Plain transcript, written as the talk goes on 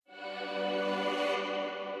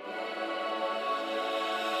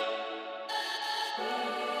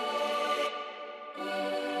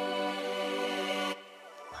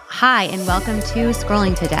Hi, and welcome to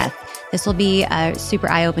Scrolling to Death. This will be a super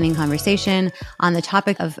eye-opening conversation on the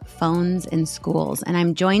topic of phones in schools. And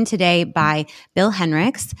I'm joined today by Bill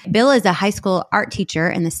Henricks. Bill is a high school art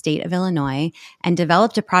teacher in the state of Illinois and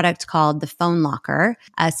developed a product called the Phone Locker,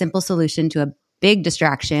 a simple solution to a big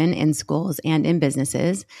distraction in schools and in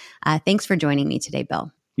businesses. Thanks for joining me today,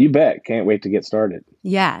 Bill. You bet. Can't wait to get started.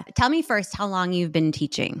 Yeah. Tell me first how long you've been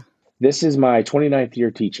teaching. This is my 29th year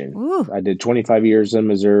teaching. Ooh. I did 25 years in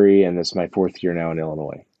Missouri, and this is my 4th year now in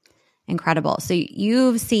Illinois. Incredible. So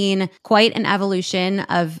you've seen quite an evolution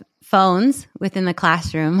of phones within the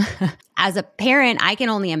classroom. As a parent, I can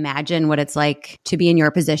only imagine what it's like to be in your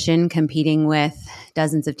position competing with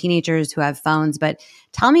dozens of teenagers who have phones. But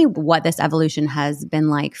tell me what this evolution has been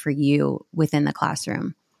like for you within the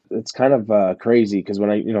classroom. It's kind of crazy because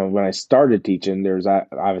when I started teaching, there was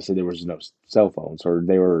no cell phones, or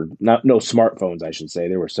they were no smartphones, I should say.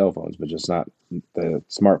 There were cell phones, but just not the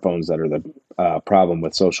smartphones that are the problem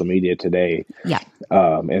with social media today. Yeah.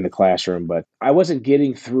 In the classroom. But I wasn't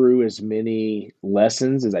getting through as many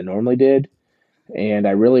lessons as I normally did, and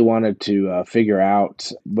I really wanted to figure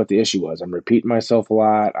out what the issue was. I'm repeating myself a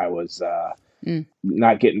lot. I was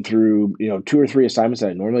not getting through, 2 or 3 assignments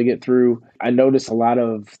that I normally get through. I noticed a lot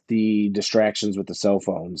of the distractions with the cell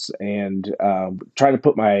phones, and trying to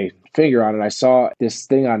put my finger on it, I saw this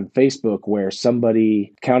thing on Facebook where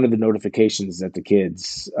somebody counted the notifications that the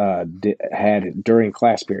kids had during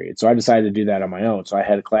class period. So I decided to do that on my own. So I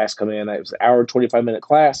had a class come in. It was an hour, 25-minute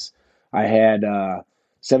class. I had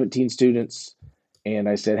 17 students, and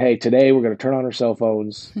I said, hey, today we're going to turn on our cell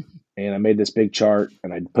phones. And I made this big chart,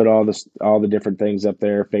 and I put all the different things up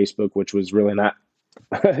there. Facebook, which was really not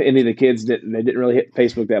any of the kids didn't really hit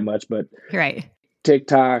Facebook that much, but Right.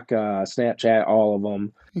 TikTok, Snapchat, all of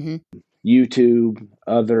them, YouTube,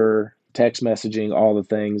 other text messaging, all the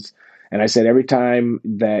things. And I said, every time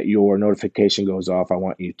that your notification goes off, I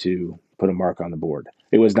want you to put a mark on the board.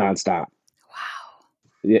 It was nonstop.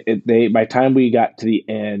 Wow. By the time we got to the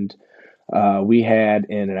end, we had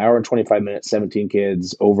in an hour and 25 minutes, 17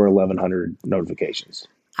 kids, over 1,100 notifications.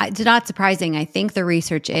 It's not surprising. I think the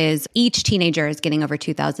research is each teenager is getting over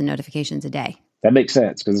 2,000 notifications a day. That makes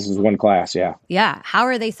sense because this is one class. Yeah. Yeah. How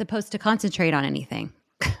are they supposed to concentrate on anything?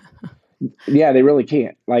 Yeah, they really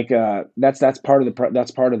can't. Like that's part of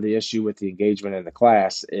the issue with the engagement in the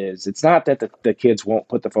class is it's not that the kids won't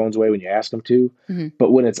put the phones away when you ask them to,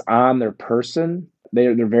 but when it's on their person,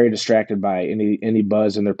 they're very distracted by any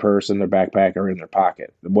buzz in their purse, in their backpack, or in their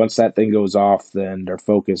pocket. Once that thing goes off, then their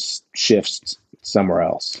focus shifts somewhere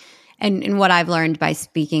else. And what I've learned by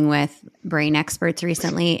speaking with brain experts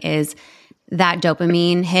recently is that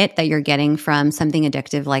dopamine hit that you're getting from something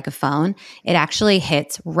addictive like a phone, it actually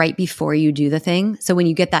hits right before you do the thing. So when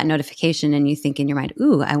you get that notification and you think in your mind,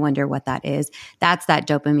 ooh, I wonder what that is, that's that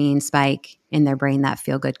dopamine spike in their brain, that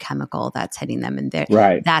feel-good chemical that's hitting them. And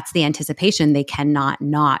right. That's the anticipation. They cannot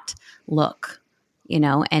not look,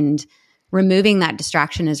 and removing that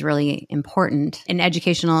distraction is really important. In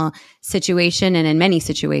educational situation and in many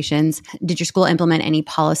situations, did your school implement any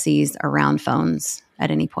policies around phones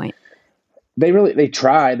at any point? They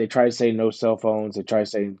try to say no cell phones. They try to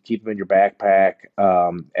say keep them in your backpack.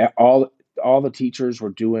 All the teachers were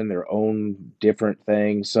doing their own different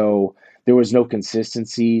thing. So there was no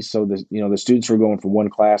consistency. So the students were going from one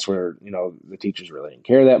class where, the teachers really didn't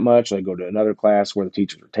care that much. They go to another class where the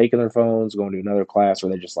teachers were taking their phones, going to another class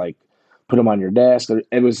where they just put them on your desk.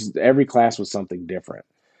 Every class was something different.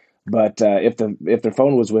 But if their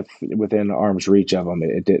phone was within arm's reach of them,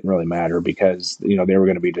 it didn't really matter because they were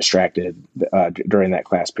going to be distracted during that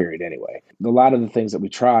class period anyway. A lot of the things that we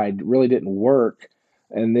tried really didn't work,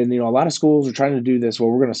 and then a lot of schools are trying to do this.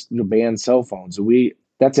 Well, we're going to ban cell phones.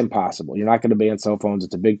 That's impossible. You're not going to ban cell phones.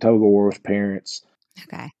 It's a big tug of war with parents.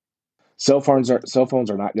 Okay. Cell phones are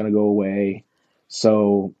not going to go away.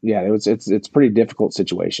 So yeah, it's a pretty difficult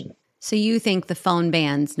situation. So you think the phone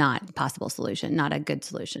ban's not a possible solution, not a good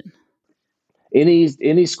solution?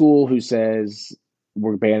 Any school who says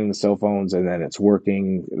we're banning the cell phones and then it's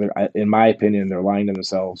working, in my opinion, they're lying to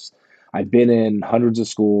themselves. I've been in hundreds of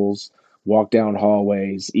schools, walked down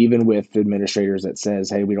hallways, even with administrators that says,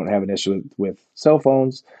 hey, we don't have an issue with cell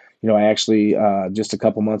phones. I actually, just a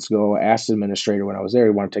couple months ago, asked the administrator when I was there,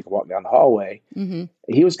 he wanted to take a walk down the hallway. Mm-hmm.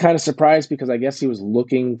 He was kind of surprised because I guess he was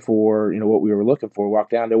looking for, what we were looking for.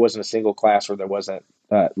 Walk down, there wasn't a single class where there wasn't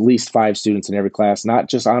at least 5 students in every class, not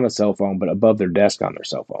just on a cell phone, but above their desk on their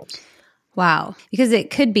cell phones. Wow. Because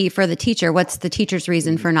it could be for the teacher. What's the teacher's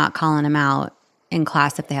reason for not calling them out in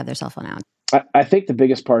class if they have their cell phone out? I think the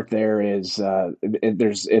biggest part there is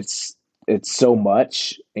it's so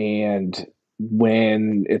much, and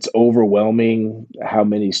when it's overwhelming how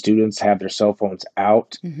many students have their cell phones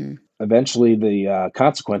out, eventually the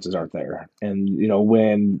consequences aren't there. And,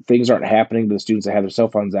 when things aren't happening to the students that have their cell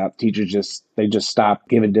phones out, teachers just stop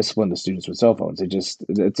giving discipline to students with cell phones. They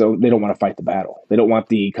don't want to fight the battle. They don't want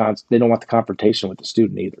the confrontation with the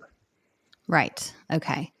student either. Right.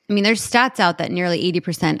 Okay. I mean, there's stats out that nearly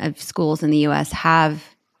 80% of schools in the U.S. have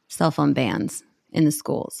cell phone bans in the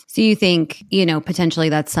schools. So you think, potentially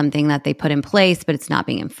that's something that they put in place, but it's not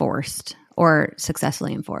being enforced or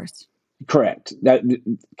successfully enforced. Correct. That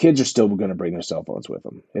kids are still going to bring their cell phones with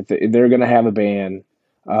them. If they're going to have a ban,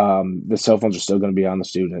 the cell phones are still going to be on the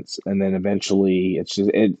students, and then eventually it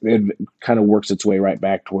kind of works its way right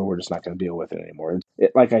back to where we're just not going to deal with it anymore.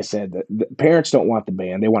 Like I said, the parents don't want the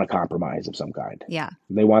ban; they want a compromise of some kind. Yeah,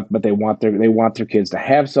 they want their kids to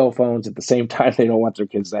have cell phones. At the same time, they don't want their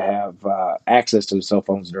kids to have access to the cell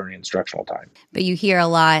phones during instructional time. But you hear a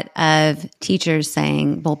lot of teachers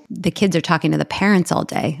saying, "Well, the kids are talking to the parents all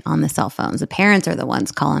day on the cell phones. The parents are the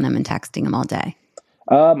ones calling them and texting them all day."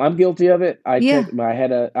 I'm guilty of it. I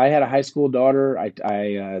had a high school daughter.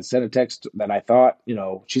 I sent a text that I thought,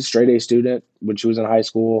 she's a straight A student when she was in high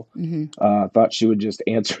school. Thought she would just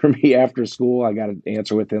answer me after school. I got an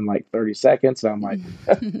answer within like 30 seconds. I'm like,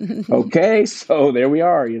 okay, so there we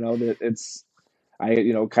are.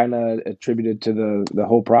 I kind of attributed to the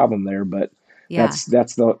whole problem there, but that's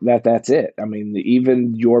it. I mean,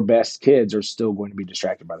 even your best kids are still going to be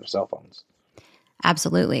distracted by their cell phones.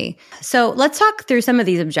 Absolutely. So let's talk through some of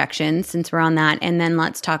these objections since we're on that, and then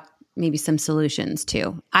let's talk maybe some solutions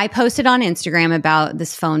too. I posted on Instagram about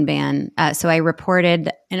this phone ban. So I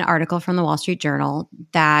reported an article from the Wall Street Journal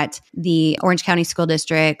that the Orange County School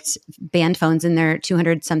District banned phones in their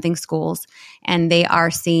 200-something schools, and they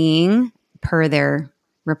are seeing, per their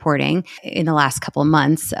reporting in the last couple of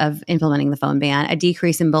months of implementing the phone ban, a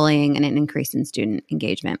decrease in bullying and an increase in student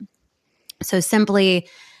engagement. So simply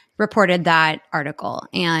reported that article.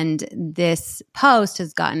 And this post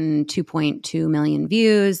has gotten 2.2 million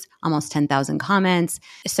views, almost 10,000 comments.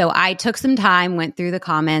 So I took some time, went through the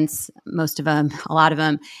comments, most of them, a lot of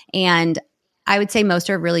them, and I would say most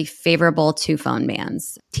are really favorable to phone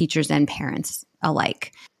bans, teachers and parents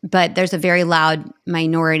alike. But there's a very loud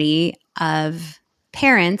minority of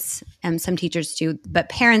parents, and some teachers too, but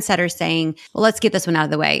parents that are saying, well, let's get this one out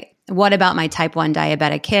of the way. What about my type 1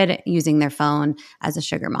 diabetic kid using their phone as a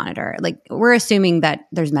sugar monitor? Like, we're assuming that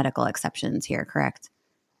there's medical exceptions here, correct?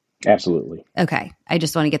 Absolutely. Okay. I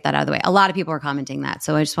just want to get that out of the way. A lot of people are commenting that.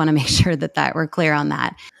 So I just want to make sure that we're clear on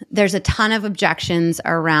that. There's a ton of objections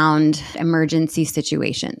around emergency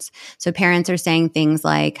situations. So parents are saying things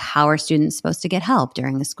like, how are students supposed to get help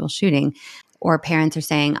during a school shooting? Or parents are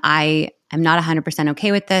saying, I'm not 100%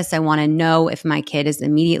 okay with this. I want to know if my kid is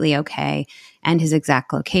immediately okay and his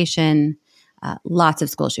exact location. Lots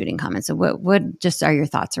of school shooting comments. So what just are your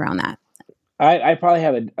thoughts around that? I probably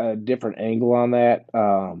have a different angle on that.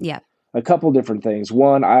 Yeah. A couple different things.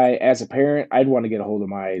 One, as a parent, I'd want to get a hold of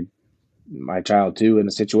my child too in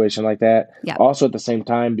a situation like that. Yeah. Also at the same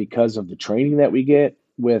time, because of the training that we get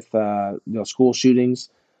with school shootings,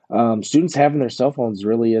 students having their cell phones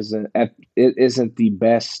really isn't the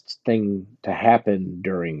best thing to happen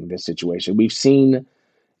during this situation. We've seen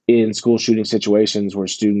in school shooting situations where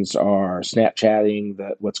students are Snapchatting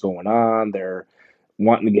what's going on. They're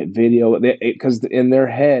wanting to get video because in their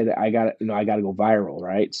head, I got to go viral,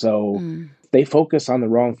 right? So they focus on the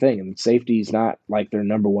wrong thing, and safety is not like their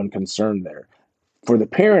number one concern there. For the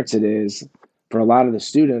parents, it is. For a lot of the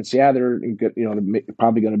students, yeah, they're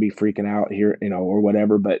probably going to be freaking out here, or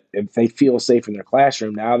whatever. But if they feel safe in their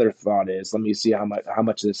classroom, now their thought is, let me see how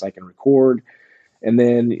much of this I can record. And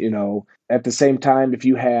then, at the same time, if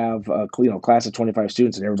you have a class of 25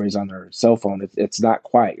 students and everybody's on their cell phone, it's not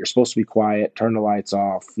quiet. You're supposed to be quiet, turn the lights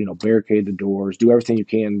off, barricade the doors, do everything you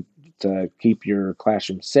can to keep your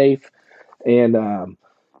classroom safe. And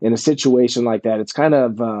in a situation like that, it's kind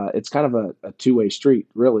of a two-way street,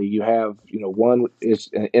 really. You have, one is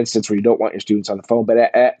an instance where you don't want your students on the phone, but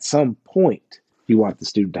at some point, you want the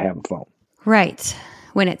student to have a phone. Right.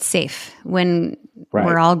 When it's safe, when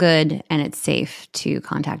we're all good and it's safe to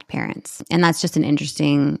contact parents. And that's just an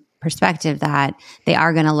interesting perspective that they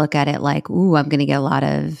are going to look at it like, ooh, I'm going to get a lot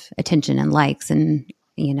of attention and likes and,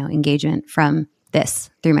 engagement from this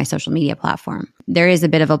through my social media platform. There is a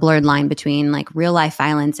bit of a blurred line between like real life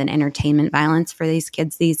violence and entertainment violence for these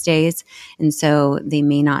kids these days. And so they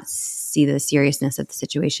may not see the seriousness of the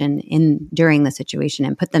situation during the situation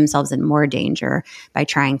and put themselves in more danger by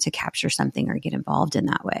trying to capture something or get involved in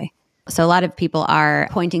that way. So a lot of people are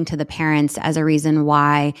pointing to the parents as a reason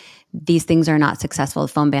why these things are not successful. The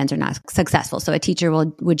phone bans are not successful. So a teacher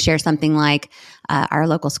would share something like, our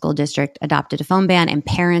local school district adopted a phone ban and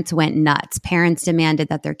parents went nuts. Parents demanded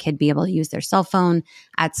that their kid be able to use their cell phone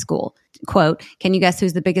at school. Quote, can you guess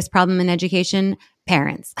who's the biggest problem in education?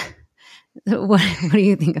 Parents. What do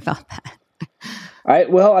you think about that?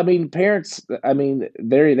 Parents,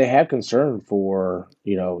 they have concern for,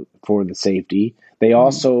 for the safety. They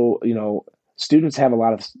also, students have a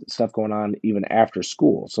lot of stuff going on even after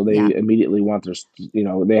school. So they immediately want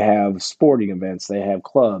they have sporting events, they have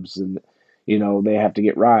clubs, and, they have to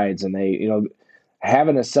get rides, and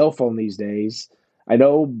having a cell phone these days. I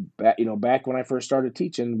know, back when I first started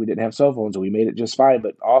teaching, we didn't have cell phones and we made it just fine.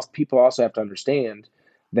 But people also have to understand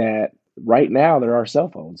that right now there are cell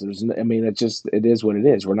phones. It is what it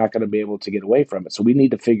is. We're not going to be able to get away from it. So we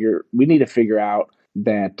need to figure out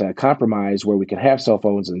that compromise where we can have cell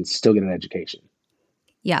phones and still get an education.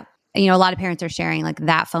 Yeah. A lot of parents are sharing like,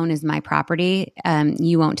 that phone is my property.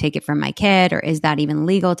 You won't take it from my kid, or is that even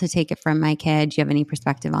legal to take it from my kid? Do you have any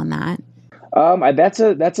perspective on that? That's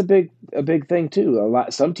a big thing too.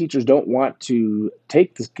 Some teachers don't want to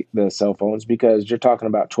take the cell phones because you're talking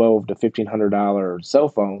about $1,200 to $1,500 cell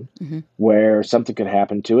phone, where something could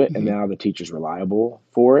happen to it, and now the teacher's reliable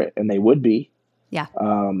for it, and they would be. Yeah.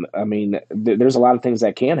 There's a lot of things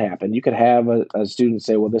that can happen. You could have a student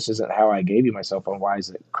say, "Well, this isn't how I gave you my cell phone. Why is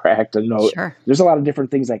it cracked?" And Sure. There's a lot of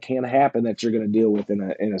different things that can happen that you're going to deal with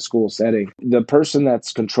in a school setting. The person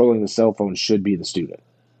that's controlling the cell phone should be the student.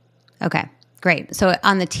 Okay. Great. So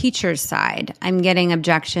on the teacher's side, I'm getting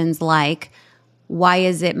objections like, why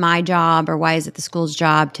is it my job, or why is it the school's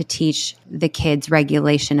job to teach the kids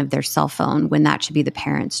regulation of their cell phone when that should be the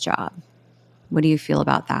parent's job? What do you feel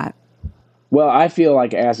about that? Well, I feel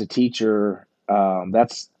like as a teacher,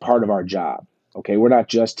 that's part of our job. Okay. We're not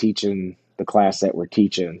just teaching the class that we're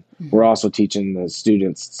teaching. We're also teaching the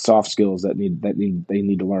students soft skills that they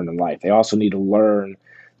need to learn in life. They also need to learn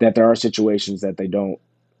that there are situations that they don't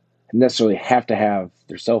necessarily have to have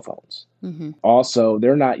their cell phones. Also,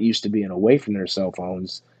 they're not used to being away from their cell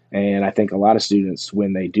phones. And I think a lot of students,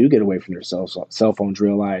 when they do get away from their cell phones,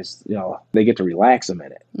 realize, they get to relax a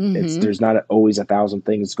minute. There's not always 1,000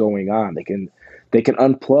 things going on. They can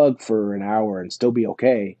unplug for an hour and still be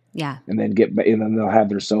okay. Yeah. And then they'll have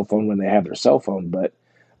their cell phone when they have their cell phone. But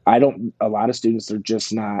a lot of students are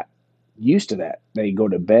just not used to that. They go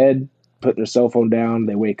to bed, put their cell phone down,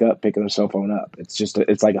 they wake up, picking their cell phone up. It's just,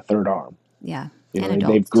 it's like a third arm. Yeah.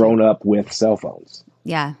 They've grown up with cell phones.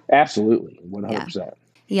 Yeah. Absolutely. 100%.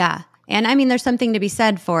 Yeah. And there's something to be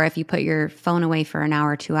said for if you put your phone away for an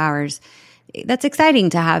hour, 2 hours, that's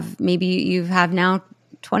exciting to have. Maybe you have now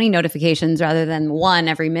 20 notifications rather than one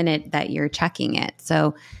every minute that you're checking it.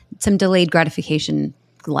 So some delayed gratification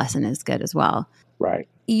lesson is good as well. Right.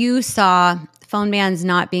 You saw phone bans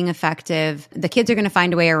not being effective. The kids are going to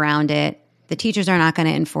find a way around it. The teachers are not going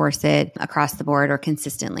to enforce it across the board or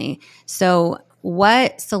consistently. So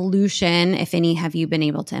what solution, if any, have you been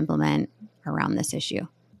able to implement around this issue?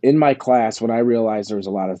 In my class, when I realized there was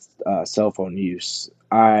a lot of cell phone use,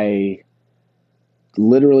 I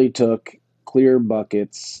literally took clear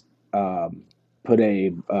buckets, put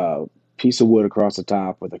a piece of wood across the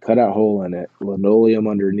top with a cutout hole in it, linoleum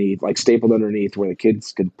underneath, like stapled underneath, where the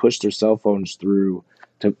kids could push their cell phones through,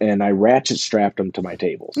 and I ratchet strapped them to my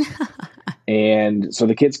tables. And so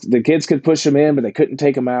the kids could push them in, but they couldn't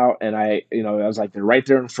take them out. And I was like, they're right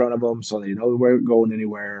there in front of them, so they know they weren't going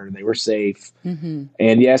anywhere, and they were safe. And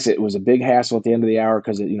yes, it was a big hassle at the end of the hour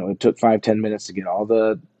because it took 5-10 minutes to get all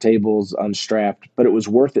the tables unstrapped, but it was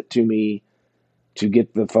worth it to me to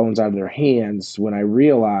get the phones out of their hands when I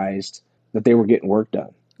realized that they were getting work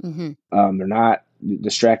done. They're not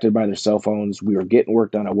distracted by their cell phones. We were getting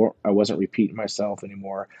work done. I wasn't repeating myself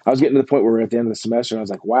anymore. I was getting to the point where we're at the end of the semester, and I was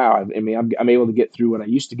like, wow, I'm able to get through what I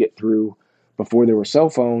used to get through before there were cell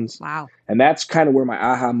phones. Wow. And that's kind of where my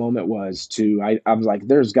aha moment was I was like,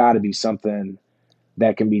 there's got to be something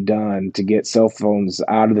that can be done to get cell phones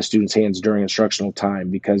out of the students' hands during instructional time,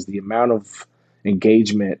 because the amount of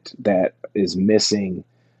engagement that is missing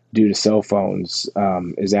due to cell phones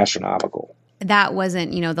is astronomical. That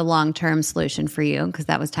wasn't, the long-term solution for you, because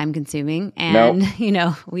that was time consuming and,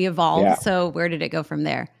 Nope. We evolved. Yeah. So where did it go from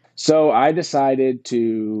there? So I decided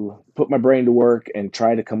to put my brain to work and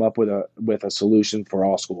try to come up with a solution for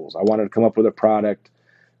all schools. I wanted to come up with a product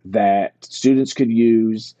that students could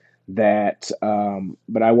use, but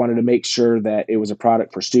I wanted to make sure that it was a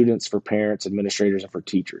product for students, for parents, administrators, and for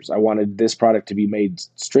teachers. I wanted this product to be made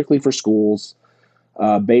strictly for schools,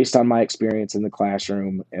 based on my experience in the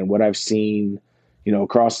classroom and what I've seen,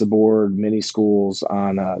 across the board, many schools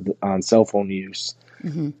on cell phone use.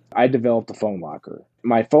 Mm-hmm. I developed a phone locker.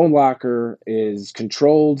 My phone locker is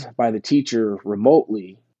controlled by the teacher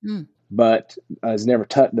remotely, Mm. but is never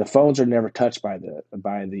the phones are never touched by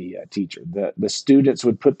the teacher. The students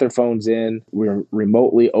would put their phones in, we're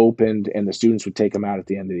remotely opened, and the students would take them out at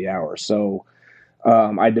the end of the hour. So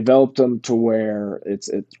I developed them to where it's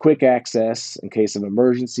quick access in case of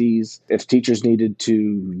emergencies. If teachers needed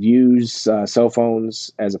to use cell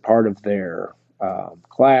phones as a part of their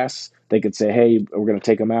class, they could say, "Hey, we're going to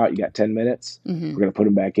take them out. You got 10 minutes. Mm-hmm. We're going to put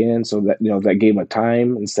them back in." So that that gave them a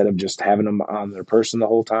time instead of just having them on their person the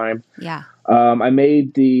whole time. Yeah. I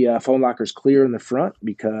made the phone lockers clear in the front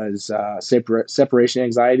because separation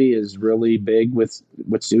anxiety is really big with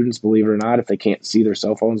students. Believe it or not, if they can't see their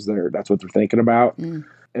cell phones, that's what they're thinking about. Mm.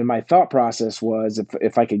 And my thought process was,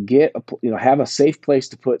 if I could have a safe place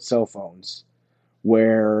to put cell phones,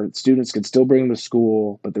 where students could still bring them to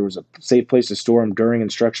school, but there was a safe place to store them during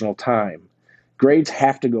instructional time, grades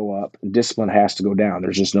have to go up and discipline has to go down.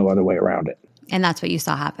 There's just no other way around it. And that's what you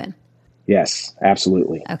saw happen. Yes,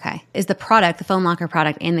 absolutely. Okay. Is the phone locker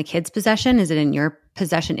product, in the kids' possession? Is it in your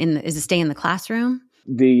possession? Is it stay in the classroom?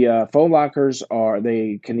 The phone lockers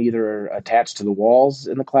they can either attach to the walls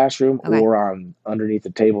in the classroom or on underneath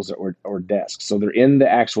the tables or desks. So they're in the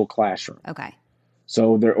actual classroom. Okay.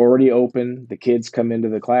 So they're already open. The kids come into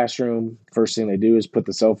the classroom. First thing they do is put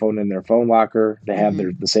the cell phone in their phone locker. They have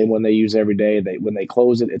the same one they use every day. When they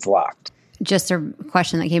close it, it's locked. Just a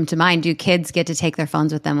question that came to mind. Do kids get to take their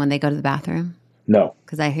phones with them when they go to the bathroom? No.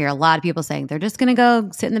 Because I hear a lot of people saying they're just going to go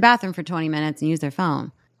sit in the bathroom for 20 minutes and use their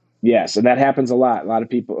phone. Yes, and that happens a lot. No,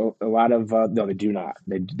 they do not.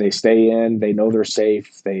 They stay in. They know they're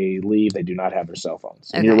safe. They leave. They do not have their cell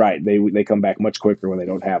phones. And you're right. They come back much quicker when they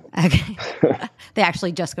don't have them. Okay. They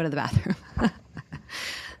actually just go to the bathroom.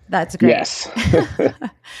 That's great. Yes.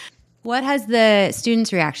 What has the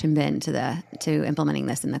students' reaction been to implementing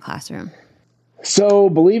this in the classroom? So,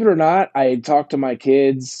 believe it or not, I talk to my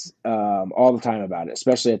kids all the time about it,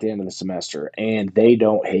 especially at the end of the semester, and they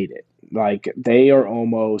don't hate it. Like, they are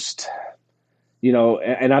almost,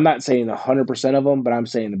 and I'm not saying 100% of them, but I'm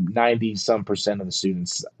saying 90-some% of the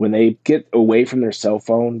students, when they get away from their cell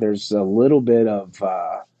phone, there's a little bit of,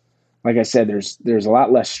 like I said, there's a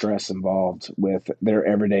lot less stress involved with their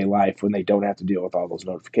everyday life when they don't have to deal with all those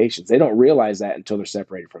notifications. They don't realize that until they're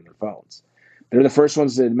separated from their phones. They're the first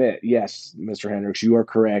ones to admit, yes, Mr. Hendricks, you are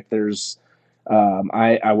correct. There's,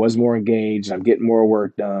 I was more engaged. I'm getting more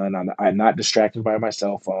work done. I'm not distracted by my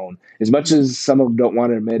cell phone. As much as some of them don't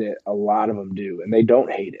want to admit it, a lot of them do, and they don't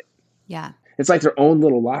hate it. Yeah. It's like their own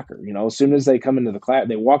little locker. As soon as they come into the class,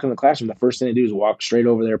 they walk in the classroom, the first thing they do is walk straight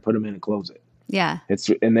over there, put them in and close it. Yeah.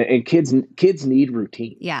 And kids need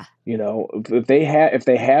routine. Yeah. If they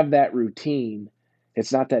have that routine,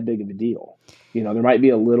 it's not that big of a deal. There might be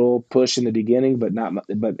a little push in the beginning, but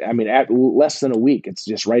at less than a week, it's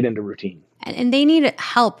just right into routine. And they need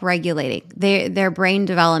help regulating. Their brain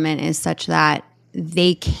development is such that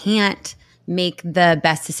they can't make the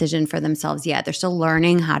best decision for themselves yet. They're still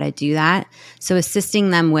learning how to do that. So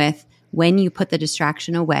assisting them with, when you put the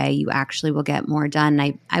distraction away, you actually will get more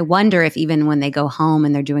done. I wonder if even when they go home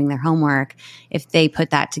and they're doing their homework, if they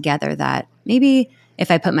put that together, that maybe if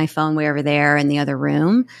I put my phone way over there in the other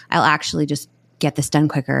room, I'll actually just get this done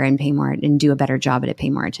quicker and pay more and do a better job at it, pay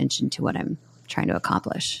more attention to what I'm trying to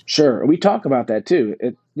accomplish. Sure. We talk about that too.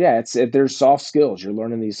 There's soft skills. You're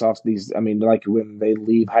learning like when they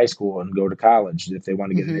leave high school and go to college, if they want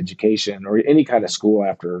to get an education or any kind of school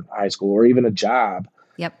after high school or even a job.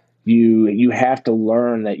 Yep. You have to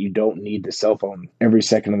learn that you don't need the cell phone every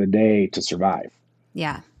second of the day to survive.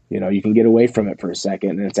 Yeah. You can get away from it for a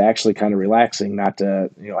second, and it's actually kind of relaxing not to,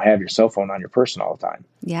 have your cell phone on your person all the time.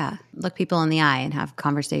 Yeah. Look people in the eye and have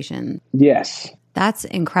conversation. Yes. That's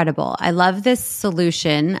incredible. I love this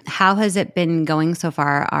solution. How has it been going so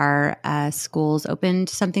far? Are schools open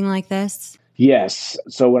to something like this? Yes.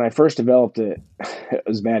 So when I first developed it, it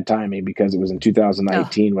was bad timing because it was in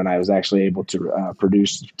 2019 when I was actually able to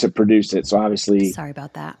produce it. So obviously, sorry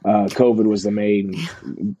about that. COVID was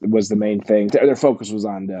the main thing. Their focus was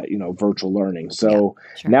on virtual learning. So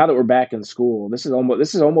now that we're back in school, this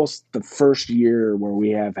is almost the first year where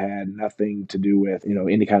we have had nothing to do with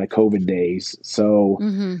any kind of COVID days. So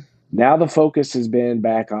now the focus has been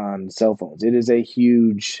back on cell phones. It is a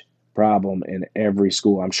huge problem in every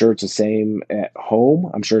school. I'm sure it's the same at home.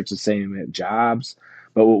 I'm sure it's the same at jobs.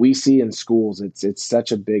 But what we see in schools, it's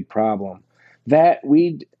such a big problem that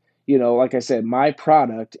like I said, my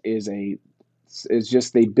product is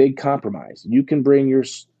just a big compromise. You can bring your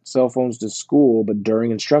cell phones to school, but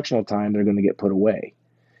during instructional time, they're going to get put away.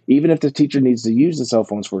 Even if the teacher needs to use the cell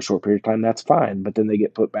phones for a short period of time, that's fine, but then they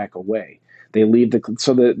get put back away. They leave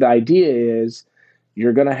so the idea is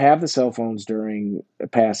you're going to have the cell phones during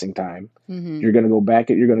passing time. You're going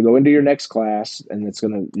to you're going to go into your next class, and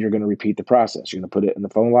you're going to repeat the process. You're going to put it in the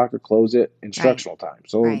phone locker, close it, instructional time.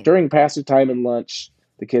 So during passing time and lunch,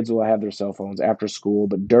 the kids will have their cell phones after school.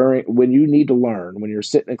 But when you need to learn, when you're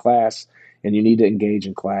sitting in class and you need to engage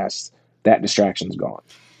in class, that distraction's gone.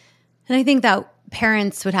 And I think that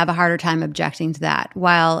parents would have a harder time objecting to that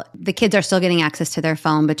while the kids are still getting access to their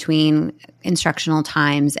phone between instructional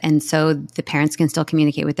times. And so the parents can still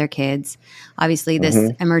communicate with their kids. Obviously, this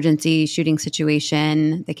emergency shooting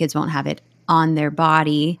situation, the kids won't have it on their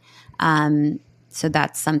body. So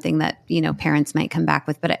that's something that, parents might come back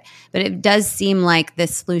with. But it does seem like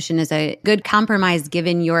this solution is a good compromise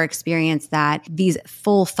given your experience that these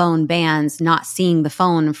full phone bans, not seeing the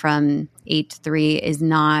phone from 8 to 3 is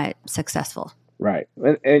not successful. Right.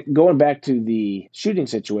 And going back to the shooting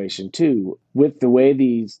situation too, with the way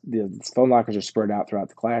the phone lockers are spread out throughout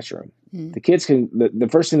the classroom, the kids the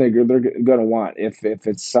first thing they're going to want, if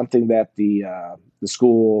it's something that the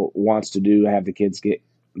school wants to do, have the kids get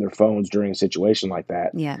their phones during a situation like that.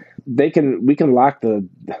 Yeah. We can lock the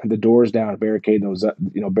doors down, barricade those up,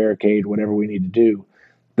 barricade whatever we need to do.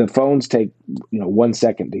 The phones take 1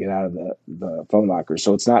 second to get out of the phone locker,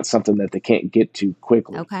 so it's not something that they can't get to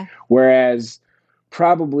quickly. Okay. Whereas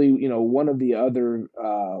probably one of the other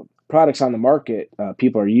products on the market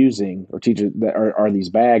people are using, or teachers that are these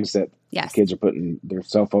bags that kids are putting their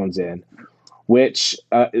cell phones in, which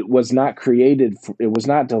it was not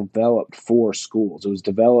developed for schools. It was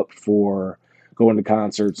developed for going to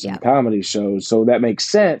concerts and comedy shows. So that makes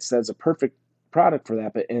sense. That's a perfect product for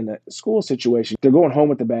that. But in a school situation, they're going home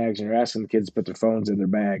with the bags and you're asking the kids to put their phones in their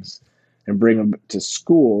bags and bring them to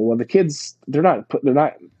school. Well, the kids, they're not going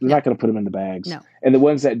to put them in the bags. No. And the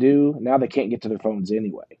ones that do, now they can't get to their phones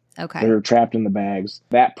anyway. Okay. They're trapped in the bags.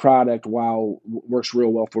 That product, while works real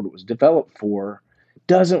well for what it was developed for,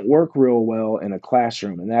 doesn't work real well in a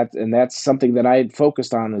classroom. And that's something that I had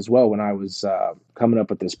focused on as well when I was coming up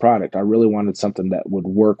with this product. I really wanted something that would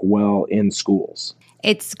work well in schools.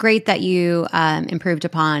 It's great that you improved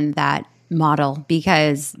upon that model,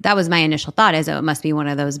 because that was my initial thought, is it must be one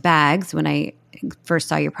of those bags when I first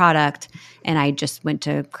saw your product. And I just went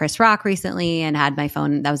to Chris Rock recently and had my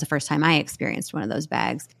phone. That was the first time I experienced one of those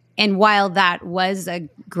bags. And while that was a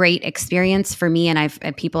great experience for me,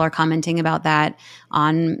 and people are commenting about that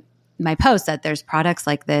on my post, that there's products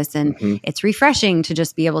like this, and it's refreshing to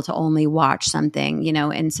just be able to only watch something,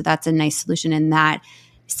 and so that's a nice solution in that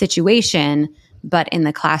situation. But in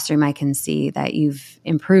the classroom, I can see that you've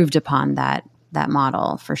improved upon that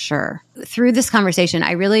model for sure. Through this conversation,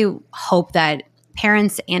 I really hope that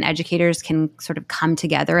parents and educators can sort of come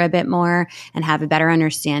together a bit more and have a better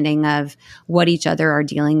understanding of what each other are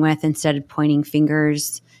dealing with, instead of pointing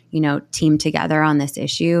fingers, team together on this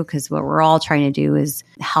issue. Because what we're all trying to do is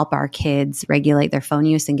help our kids regulate their phone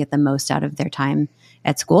use and get the most out of their time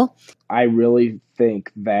at school. I really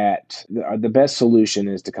think that the best solution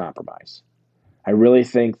is to compromise. I really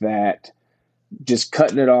think that just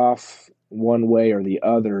cutting it off one way or the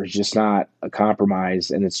other is just not a compromise,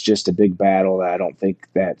 and it's just a big battle that I don't think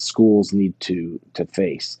that schools need to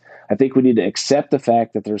face. I think we need to accept the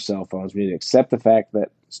fact that there's cell phones. We need to accept the fact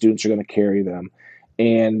that students are going to carry them,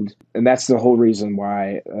 and that's the whole reason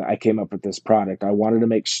why I came up with this product. I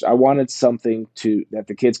wanted something that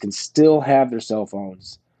the kids can still have their cell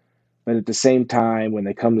phones, but at the same time, when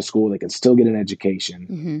they come to school, they can still get an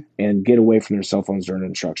education and get away from their cell phones during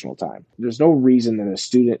instructional time. There's no reason that a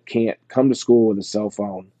student can't come to school with a cell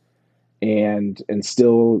phone and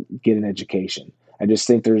still get an education. I just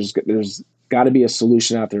think there's got to be a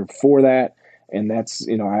solution out there for that. And that's,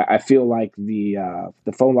 I feel like the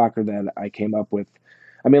phone locker that I came up with,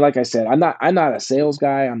 I mean, like I said, I'm not a sales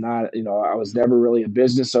guy. I'm not, I was never really a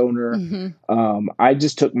business owner. I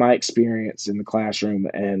just took my experience in the classroom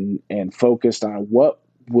and focused on what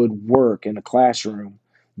would work in a classroom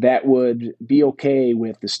that would be okay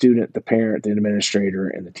with the student, the parent, the administrator,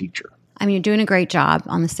 and the teacher. I mean, you're doing a great job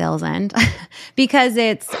on the sales end because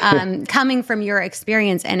it's coming from your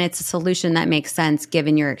experience, and it's a solution that makes sense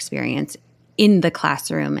given your experience in the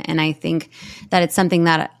classroom. And I think that it's something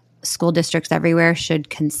that school districts everywhere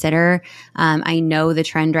should consider. I know the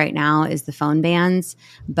trend right now is the phone bans,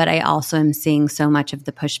 but I also am seeing so much of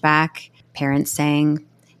the pushback, parents saying,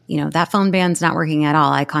 that phone ban's not working at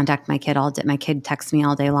all. I contact my kid all day. My kid texts me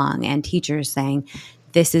all day long, and teachers saying,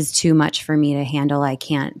 this is too much for me to handle. I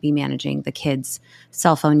can't be managing the kids'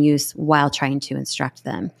 cell phone use while trying to instruct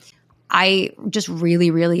them. I just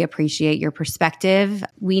really, really appreciate your perspective.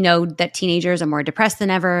 We know that teenagers are more depressed than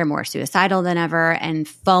ever, more suicidal than ever, and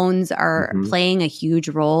phones are playing a huge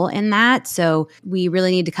role in that. So we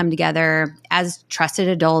really need to come together as trusted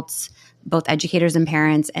adults, both educators and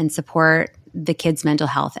parents, and support the kids' mental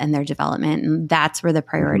health and their development. And that's where the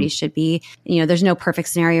priorities should be. There's no perfect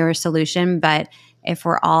scenario or solution, but if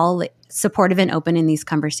we're all supportive and open in these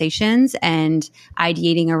conversations and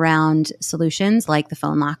ideating around solutions like the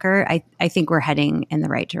phone locker, I think we're heading in the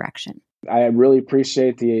right direction. I really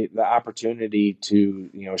appreciate the opportunity to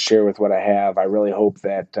share with what I have. I really hope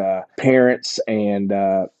that parents and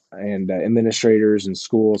administrators and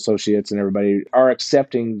school associates and everybody are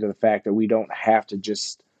accepting the fact that we don't have to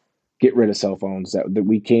just get rid of cell phones, that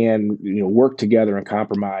we can work together and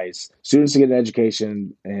compromise students to get an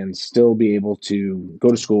education and still be able to go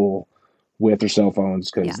to school with their cell phones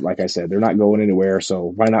because, like I said, they're not going anywhere.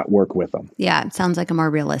 So why not work with them? Yeah, it sounds like a more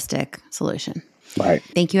realistic solution. Right.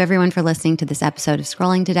 Thank you, everyone, for listening to this episode of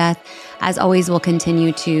Scrolling to Death. As always, we'll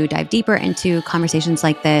continue to dive deeper into conversations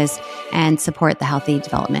like this and support the healthy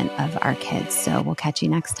development of our kids. So we'll catch you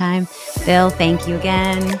next time. Bill, thank you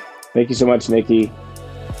again. Thank you so much, Nikki.